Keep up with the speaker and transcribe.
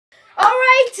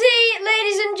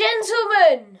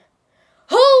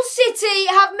City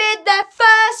have made their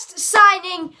first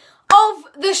signing of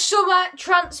the summer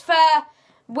transfer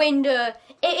window.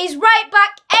 It is right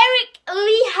back Eric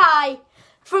Lichaj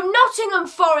from Nottingham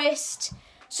Forest.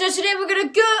 So today we're going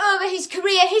to go over his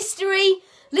career history,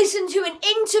 listen to an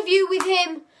interview with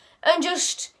him, and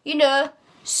just,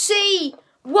 see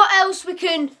what else we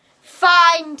can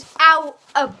find out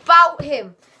about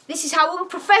him. This is how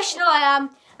unprofessional I am.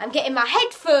 I'm getting my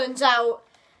headphones out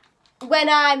when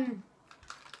I'm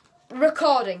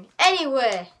recording.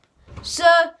 Anyway, so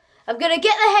I'm going to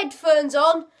get the headphones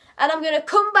on and I'm going to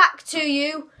come back to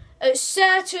you at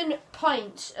certain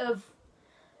points of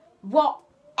what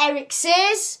Eric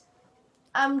says.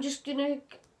 I'm just going to...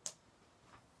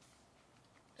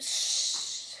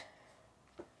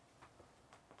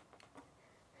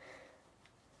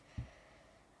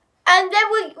 And then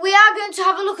we are going to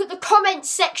have a look at the comments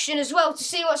section as well to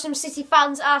see what some City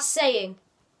fans are saying.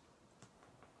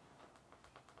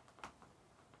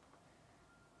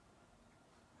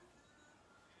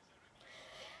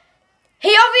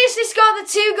 He obviously scored the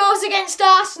 2 goals against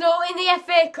Arsenal in the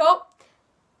FA Cup.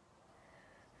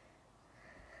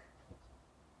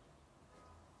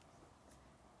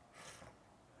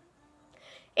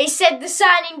 He said the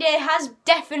signing day has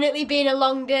definitely been a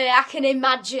long day, I can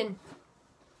imagine.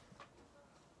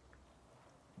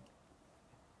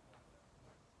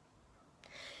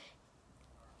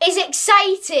 He's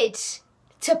excited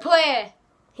to play,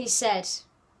 he said.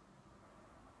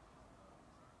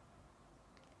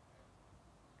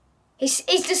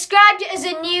 He's described it as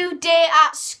a new day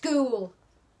at school.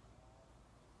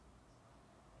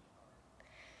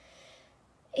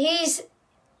 He said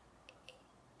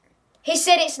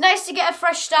it's nice to get a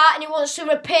fresh start and he wants to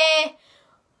repay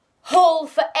Hull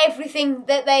for everything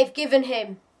that they've given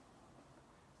him.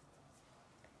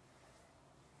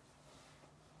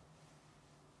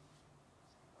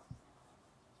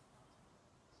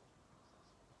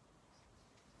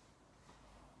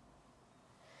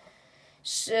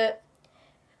 So,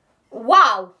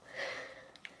 wow.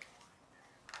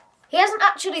 He hasn't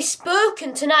actually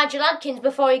spoken to Nigel Adkins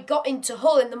before he got into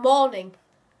Hull in the morning.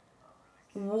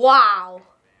 Wow.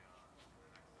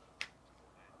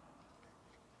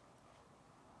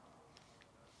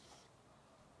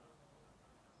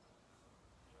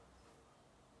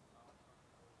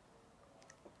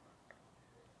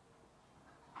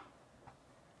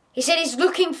 He said he's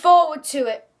looking forward to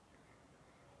it.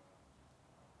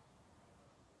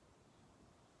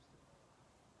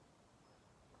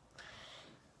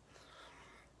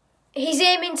 He's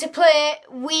aiming to play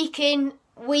week in,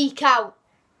 week out.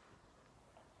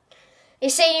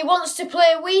 He's saying he wants to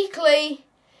play weekly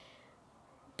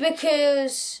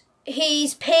because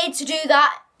he's paid to do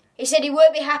that. He said he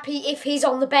won't be happy if he's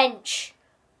on the bench.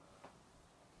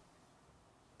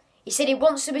 He said he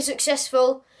wants to be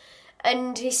successful,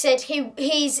 and he said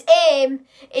his aim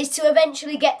is to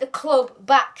eventually get the club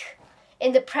back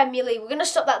in the Premier League. We're going to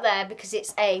stop that there because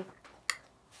it's a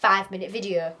 5-minute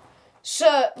video.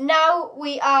 So now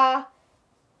we are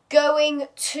going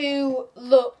to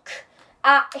look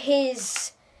at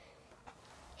his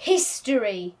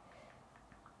history.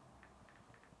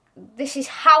 This is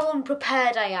how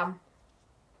unprepared I am.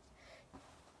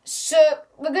 So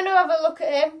we're going to have a look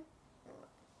at him.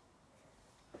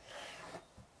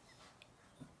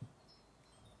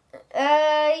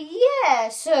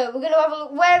 So we're going to have a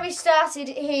look where he started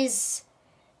his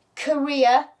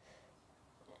career.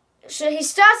 So he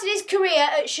started his career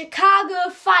at Chicago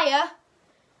Fire.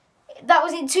 That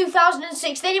was in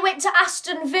 2006. Then he went to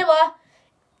Aston Villa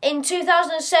in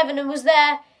 2007 and was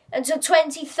there until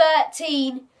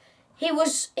 2013. He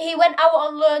went out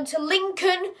on loan to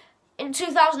Lincoln in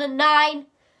 2009,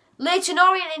 Leyton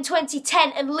Orient in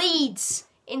 2010 and Leeds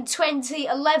in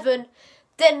 2011.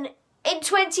 Then in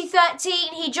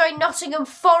 2013 he joined Nottingham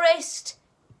Forest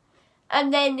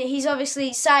and then he's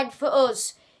obviously signed for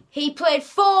us. He played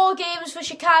 4 games for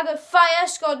Chicago Fire,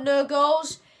 scored no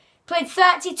goals. Played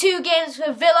 32 games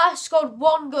for Villa, scored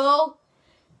 1 goal.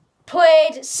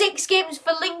 Played 6 games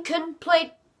for Lincoln,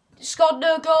 scored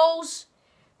no goals.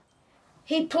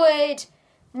 He played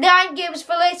 9 games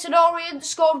for Leyton Orient,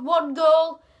 scored 1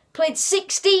 goal. Played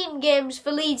 16 games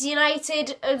for Leeds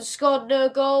United and scored no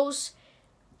goals.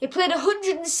 He played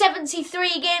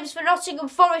 173 games for Nottingham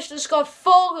Forest and scored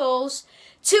 4 goals.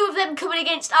 2 of them coming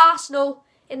against Arsenal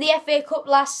in the FA Cup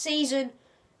last season,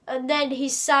 and then he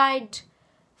signed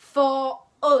for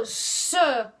us.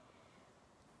 So,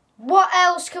 what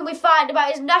else can we find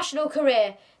about his national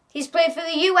career? He's played for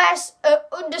the US at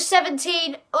under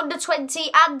 17, under 20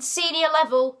 and senior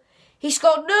level. He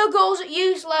scored no goals at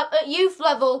youth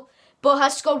level, but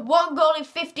has scored 1 goal in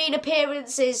 15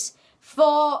 appearances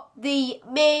for the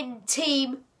main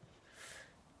team.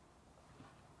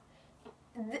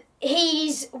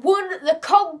 He's won the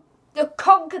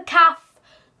CONCACAF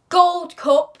Gold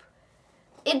Cup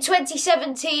in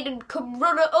 2017 and come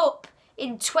runner-up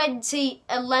in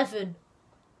 2011.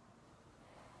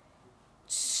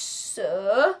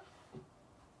 So,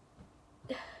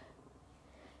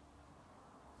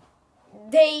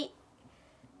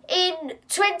 in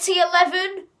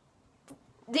 2011,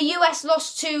 the US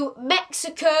lost to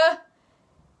Mexico,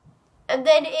 and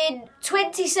then in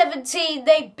 2017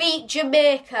 they beat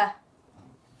Jamaica.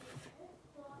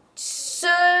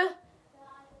 So,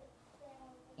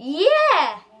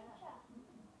 yeah,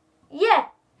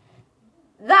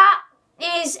 that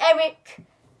is Eric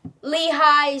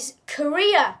Lichaj's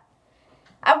career.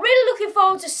 I'm really looking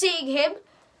forward to seeing him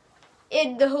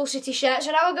in the Hull City shirt.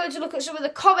 So now we're going to look at some of the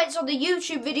comments on the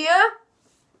YouTube video.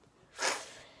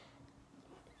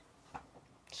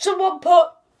 Someone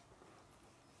put,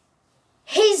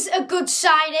 he's a good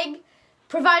signing,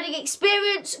 providing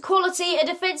experience, quality, a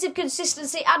defensive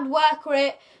consistency and work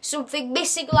rate, something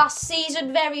missing last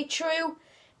season. Very true.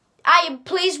 I am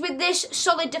pleased with this,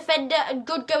 solid defender and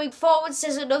good going forward,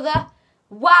 says another.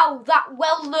 Wow, that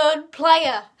well-known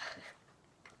player.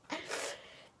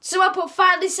 So I put,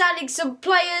 finally signing some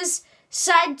players,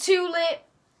 signed too late,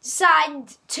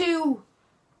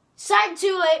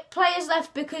 players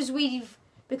left because we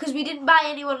didn't buy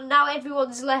anyone and now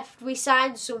everyone's left, we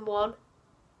signed someone.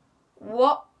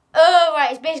 What? Oh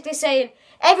right, it's basically saying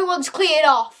everyone's cleared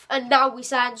off and now we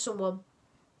signed someone.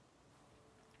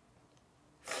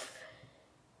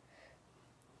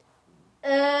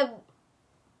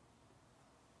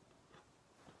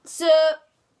 So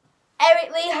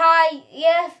Eric Lichaj,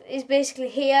 is basically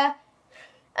here.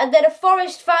 And then a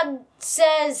Forest fan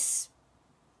says,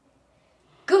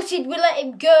 gutted we let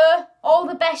him go. All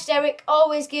the best, Eric.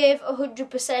 Always gave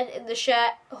 100% in the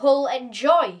shirt. Hull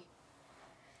enjoy.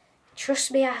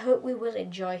 Trust me, I hope we will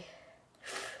enjoy.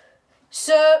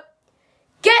 So,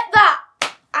 get that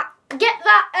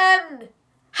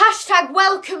hashtag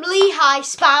welcome Lichaj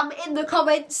spam in the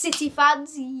comments, City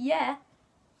fans. Yeah.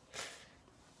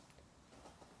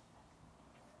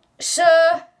 So,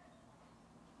 I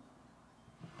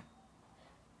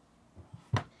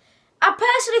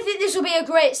personally think this will be a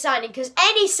great signing because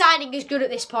any signing is good at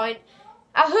this point.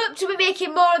 I hope to be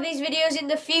making more of these videos in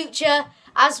the future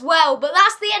as well. But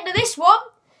that's the end of this one.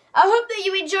 I hope that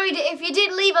you enjoyed it. If you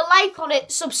did, leave a like on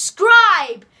it.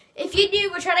 Subscribe. If you're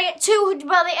new, we're trying to get 200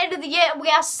 by the end of the year and we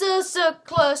are so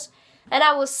close. And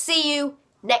I will see you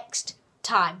next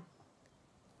time.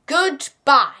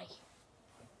 Goodbye.